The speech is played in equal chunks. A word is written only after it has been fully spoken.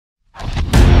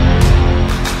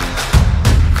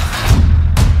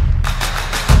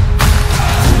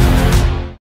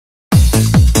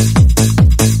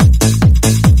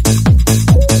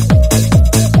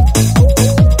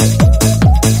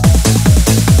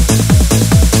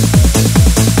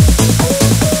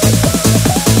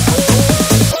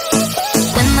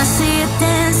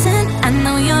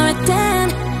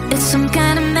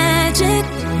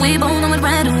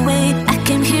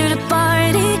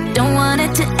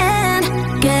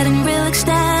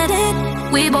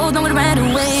We both know it right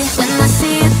away. When I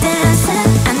see you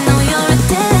dancing, I know you're a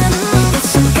damn. It's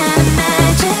some kind of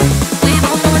magic. We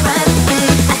both know it right away.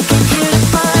 I can hear the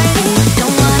party,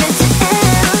 don't want it to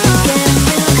end. Getting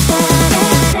real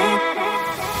excited.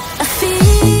 I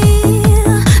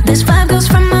feel this vibe goes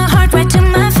from my heart right to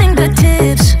my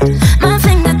fingertips. My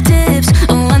fingertips.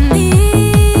 Oh, I need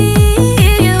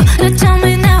you to tell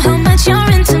me now how much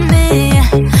you're into me.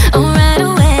 Oh, right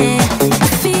away. I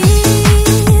feel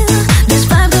this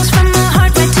vibe goes from my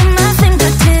heart right to my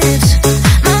fingertips.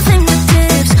 My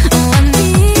fingertips. Oh, I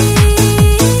need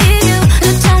you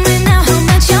to tell me now how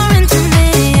much you're into me.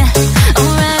 Oh,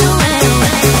 right away.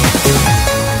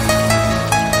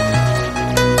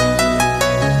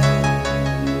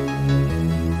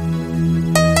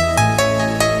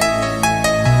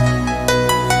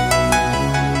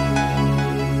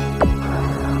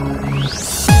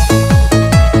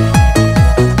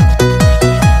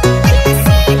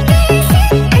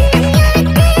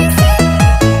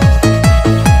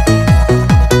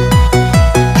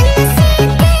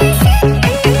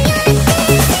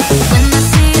 When I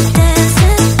see you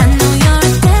dancing, I know you're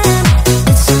a damn.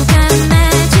 It's some kind of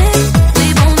magic. We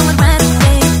both know it right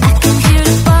away. I can hear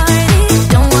the party,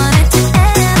 don't want it to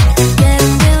end.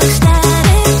 Getting real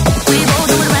excited. We both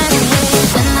know it right away.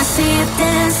 When I see you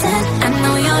dancing, I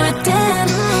know you're a damn.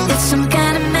 It's some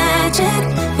kind of magic.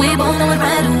 We both know it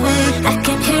right away. I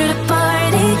can hear the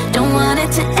party, don't want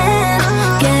it to end.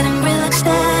 Getting real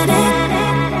excited.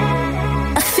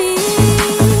 I feel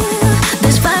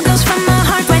this vibe goes from my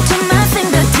heart right to my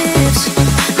fingertips.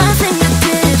 My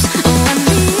fingertips. Oh, I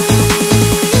need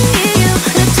you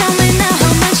to tell me now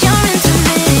how much you're into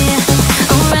me.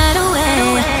 Oh, right away.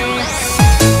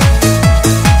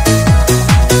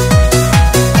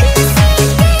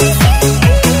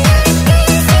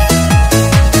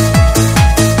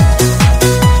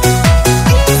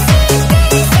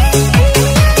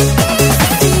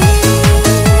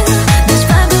 This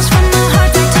vibe goes from my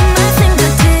heart right to my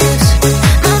fingertips.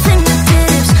 My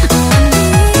fingertips. Oh, I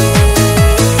need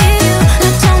you to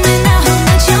tell me now how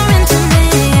much you're into me.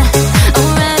 Oh,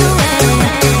 right right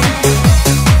away.